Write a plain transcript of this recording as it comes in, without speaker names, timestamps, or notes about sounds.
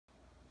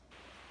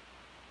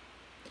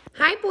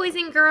Hi, boys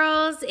and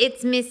girls.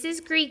 It's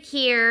Mrs. Greek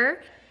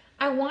here.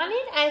 I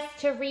wanted us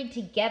to read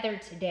together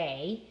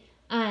today.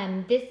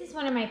 This is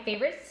one of my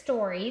favorite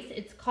stories.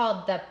 It's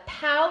called The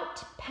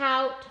Pout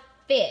Pout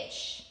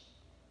Fish.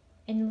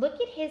 And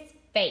look at his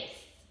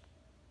face.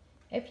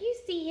 If you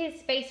see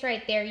his face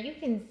right there, you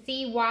can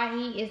see why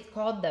he is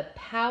called the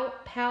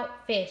Pout Pout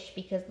Fish,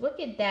 because look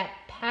at that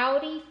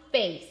pouty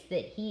face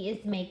that he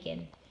is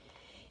making.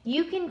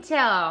 You can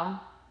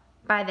tell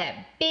by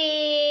that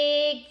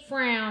big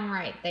frown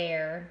right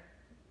there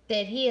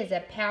that he is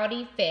a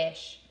pouty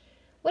fish.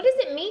 What does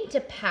it mean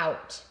to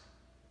pout?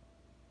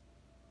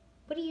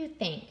 What do you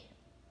think?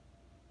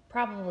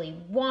 Probably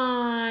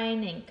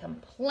whine and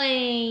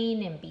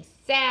complain and be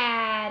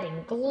sad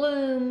and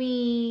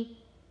gloomy.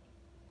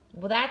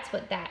 Well, that's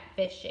what that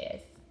fish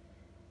is.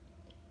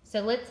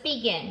 So let's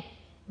begin.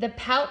 The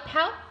Pout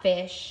Pout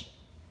Fish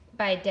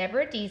by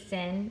Deborah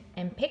Deason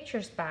and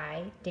pictures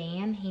by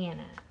Dan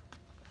Hanna.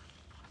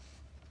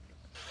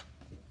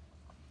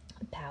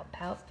 Pout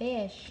Pout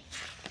Fish.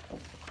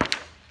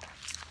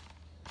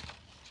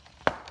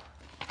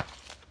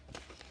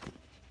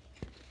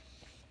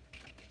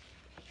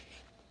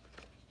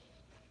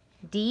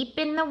 Deep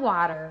in the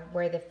water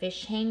where the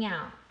fish hang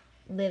out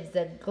lives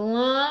a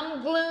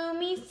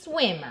gloomy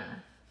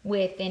swimmer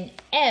with an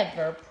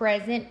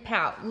ever-present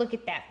pout. Look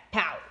at that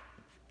pout.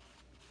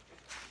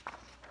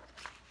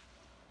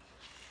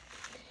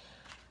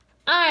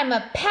 I'm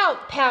a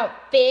Pout Pout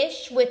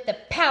fish with a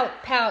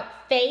Pout Pout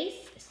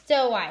face,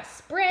 so I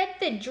spread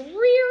the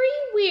dreary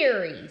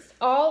wearies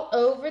all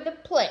over the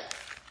place.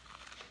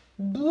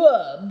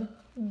 Blub,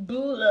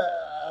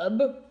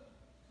 blub,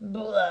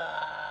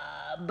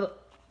 blub.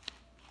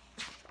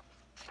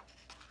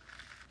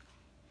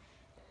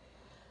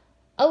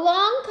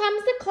 Along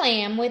comes a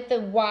clam with a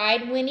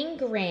wide winning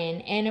grin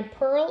and a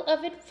pearl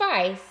of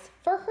advice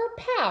for her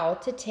pal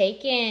to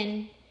take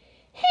in.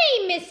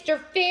 Hey, Mr.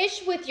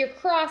 Fish with your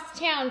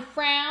crosstown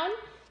frown,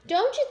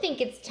 don't you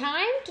think it's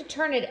time to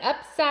turn it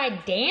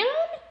upside down?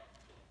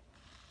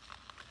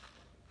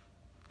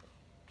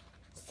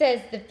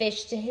 Says the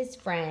fish to his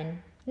friend.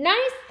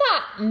 Nice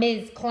thought,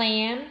 Ms.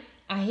 Clam.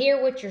 I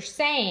hear what you're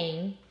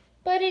saying,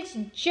 but it's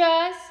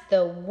just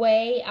the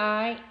way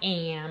I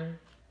am.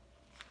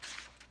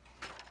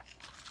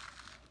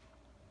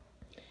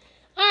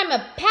 I'm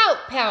a Pout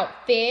Pout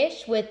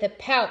fish with a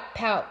Pout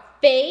Pout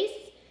face,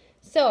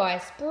 so I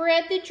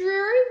spread the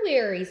dreary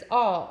wearies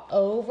all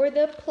over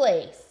the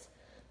place.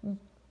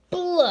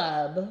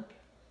 Blub,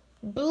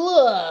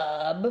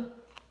 blub,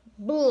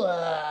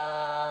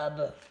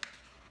 blub.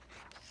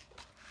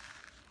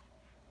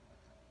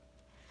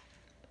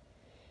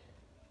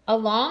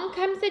 Along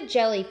comes a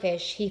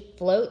jellyfish. He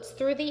floats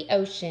through the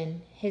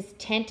ocean, his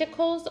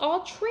tentacles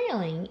all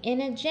trailing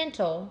in a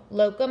gentle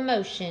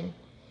locomotion.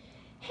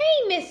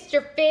 Hey,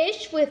 Mr.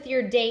 Fish, with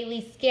your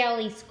daily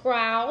scaly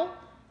scowl,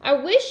 I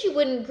wish you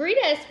wouldn't greet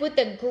us with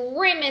a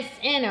grimace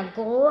and a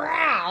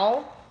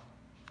growl,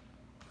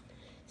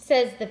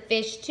 says the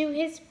fish to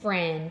his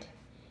friend.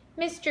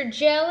 Mr.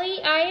 Jelly,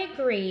 I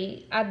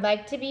agree, I'd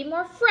like to be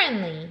more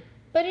friendly,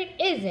 but it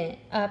isn't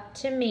up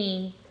to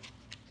me.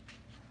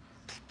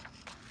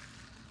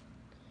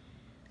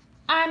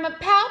 I'm a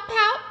Pout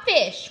Pout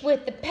fish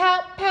with a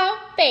Pout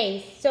Pout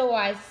face, so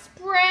I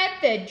spread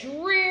the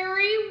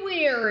dreary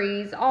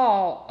wearies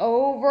all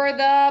over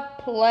the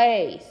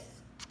place.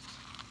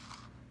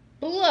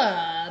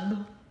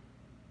 Blub,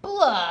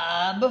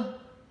 blub,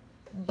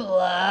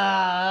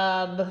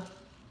 blub.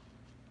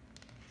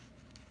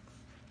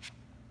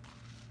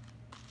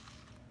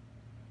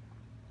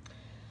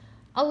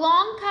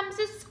 Along comes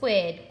a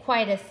squid,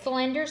 quite a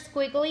slender,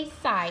 squiggly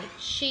sight.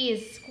 She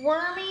is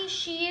squirmy,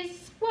 she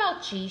is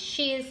squelchy,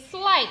 she is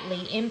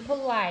slightly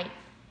impolite.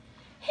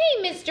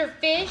 Hey, Mr.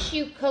 Fish,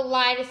 you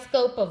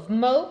kaleidoscope of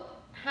mope,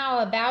 how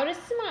about a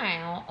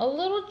smile, a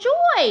little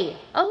joy,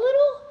 a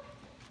little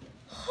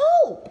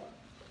hope?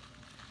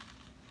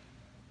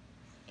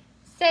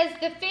 Says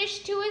the fish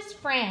to his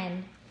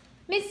friend.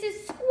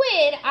 Mrs.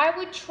 Squid, I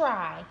would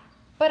try,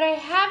 but I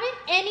haven't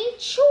any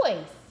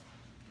choice.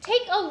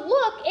 Take a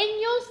look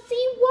and you'll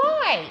see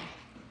why.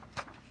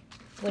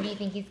 What do you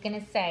think he's going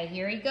to say?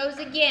 Here he goes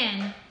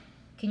again.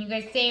 Can you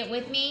guys say it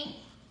with me?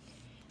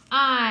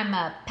 I'm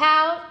a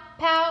Pout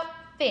Pout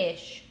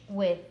fish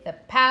with a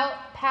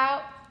Pout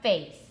Pout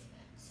face,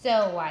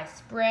 so I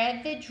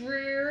spread the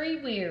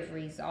dreary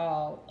wearies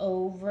all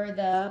over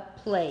the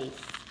place.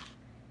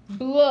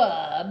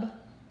 Blub,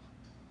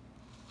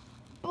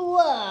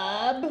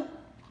 blub,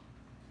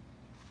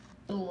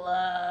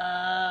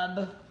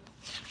 blub.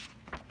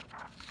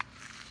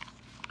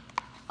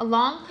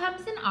 Along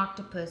comes an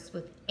octopus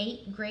with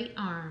 8 great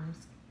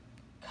arms,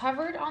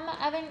 covered on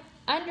the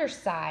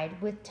underside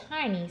with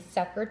tiny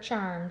sucker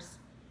charms.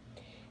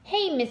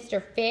 Hey,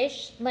 Mr.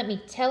 Fish, let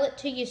me tell it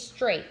to you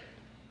straight.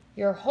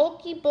 Your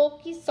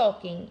hulky-bulky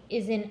sulking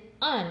is an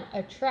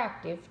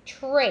unattractive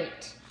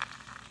trait.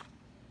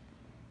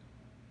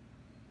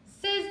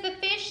 Says the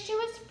fish to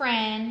his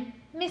friend,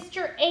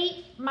 Mr.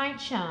 Ate my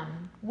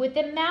chum. With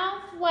a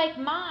mouth like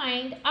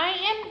mine, I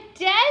am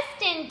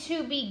destined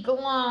to be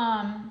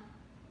glum.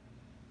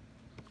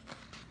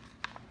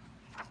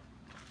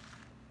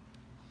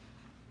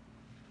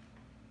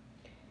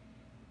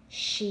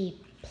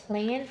 She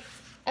plants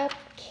a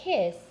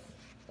kiss.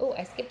 Oh,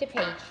 I skipped a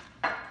page.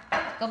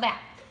 Go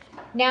back.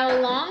 Now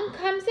along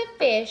comes a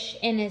fish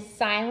in a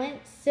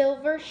silent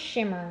silver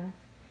shimmer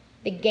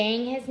the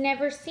gang has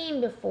never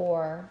seen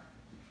before.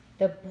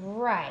 The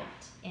bright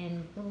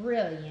and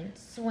brilliant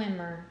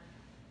swimmer.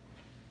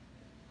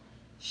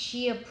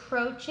 She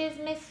approaches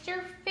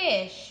Mr.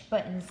 Fish,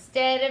 but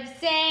instead of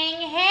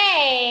saying,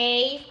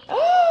 hey,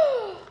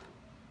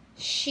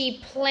 she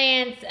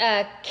plants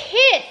a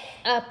kiss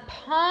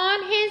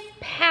upon his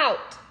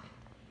pout,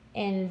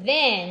 and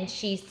then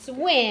she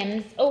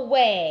swims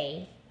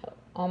away.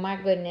 Oh my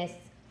goodness.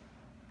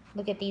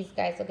 Look at these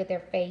guys. Look at their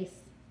face.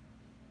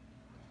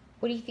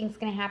 What do you think is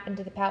going to happen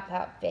to the Pout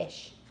Pout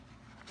fish?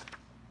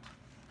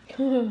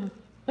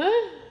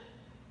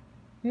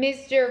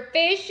 Mr.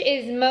 Fish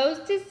is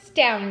most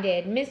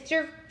astounded.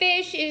 Mr.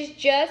 Fish is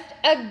just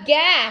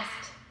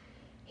aghast.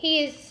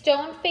 He is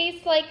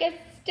stone-faced like a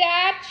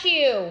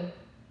statue.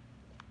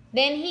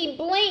 Then he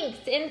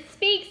blinks and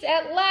speaks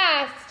at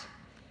last.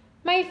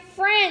 My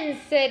friends,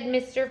 said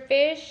Mr.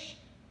 Fish,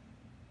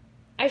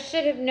 I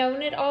should have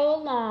known it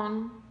all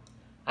along.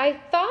 I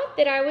thought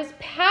that I was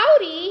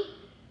pouty,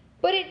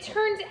 but it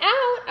turns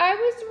out I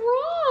was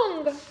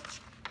wrong.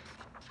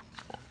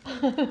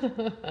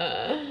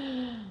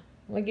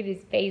 Look at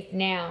his face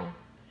now.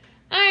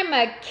 I'm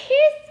a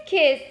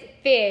kiss-kiss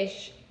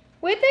fish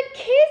with a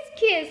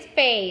kiss-kiss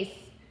face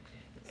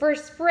for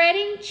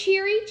spreading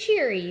cheery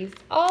cheeries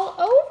all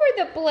over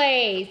the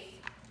place.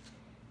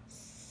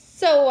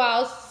 So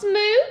I'll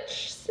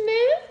smooch,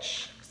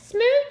 smooch,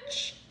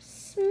 smooch,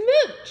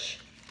 smooch.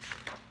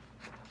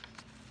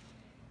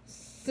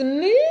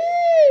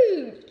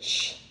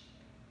 Smooch.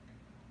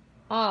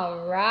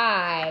 All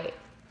right.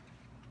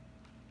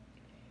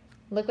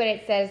 Look what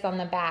it says on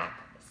the back.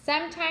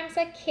 Sometimes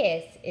a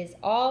kiss is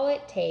all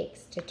it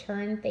takes to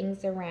turn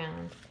things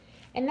around.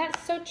 And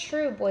that's so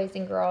true, boys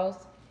and girls.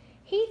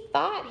 He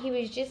thought he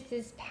was just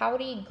this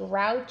pouty,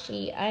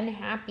 grouchy,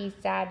 unhappy,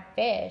 sad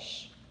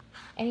fish.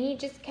 And he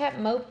just kept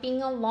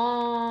moping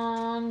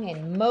along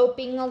and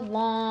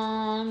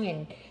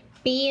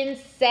being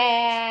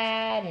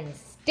sad and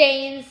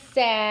staying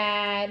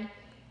sad.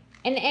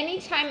 And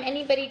anytime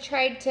anybody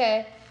tried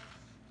to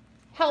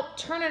help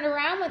turn it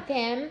around with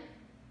him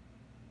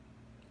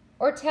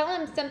or tell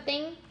him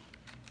something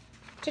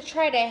to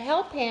try to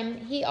help him,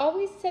 he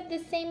always said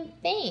the same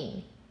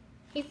thing.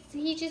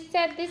 He just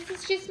said, this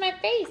is just my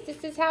face.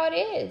 This is how it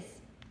is.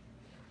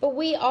 But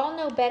we all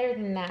know better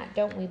than that,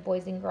 don't we,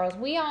 boys and girls?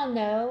 We all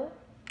know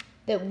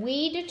that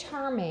we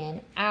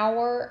determine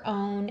our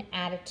own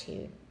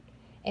attitude.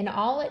 And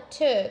all it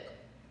took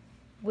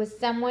was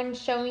someone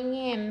showing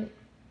him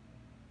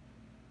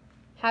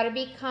how to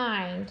be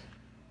kind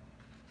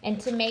and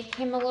to make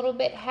him a little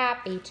bit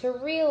happy, to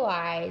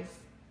realize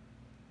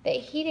that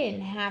he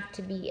didn't have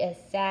to be a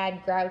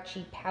sad,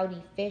 grouchy,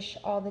 pouty fish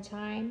all the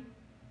time.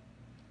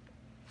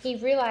 He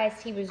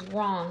realized he was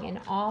wrong, and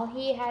all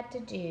he had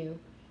to do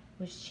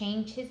was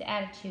change his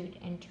attitude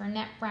and turn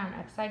that frown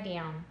upside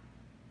down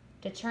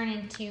to turn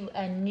into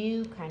a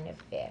new kind of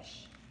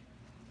fish.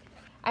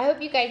 I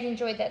hope you guys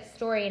enjoyed that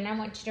story, and I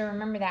want you to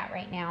remember that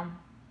right now.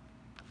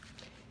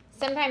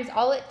 Sometimes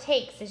all it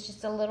takes is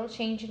just a little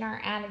change in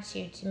our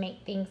attitude to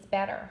make things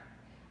better.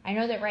 I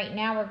know that right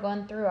now we're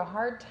going through a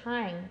hard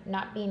time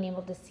not being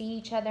able to see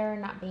each other,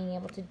 not being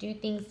able to do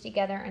things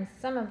together, and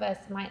some of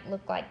us might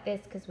look like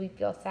this because we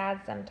feel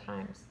sad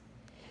sometimes.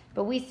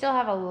 But we still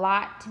have a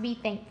lot to be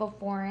thankful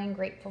for and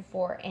grateful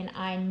for, and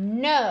I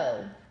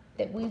know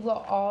that we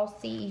will all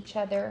see each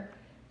other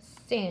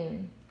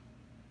soon.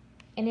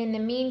 And in the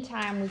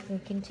meantime, we can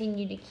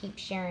continue to keep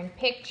sharing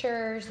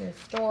pictures and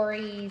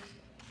stories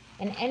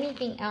and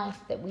anything else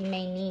that we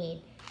may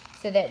need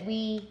so that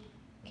we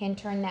can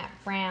turn that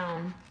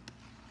frown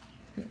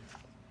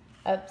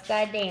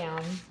upside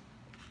down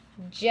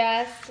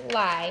just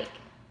like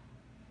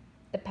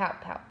the Pout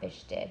Pout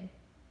fish did.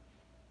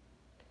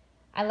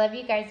 I love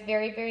you guys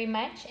very, very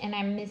much, and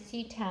I miss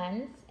you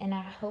tons, and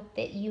I hope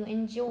that you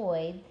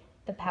enjoyed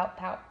the Pout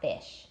Pout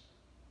fish.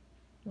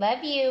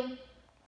 Love you.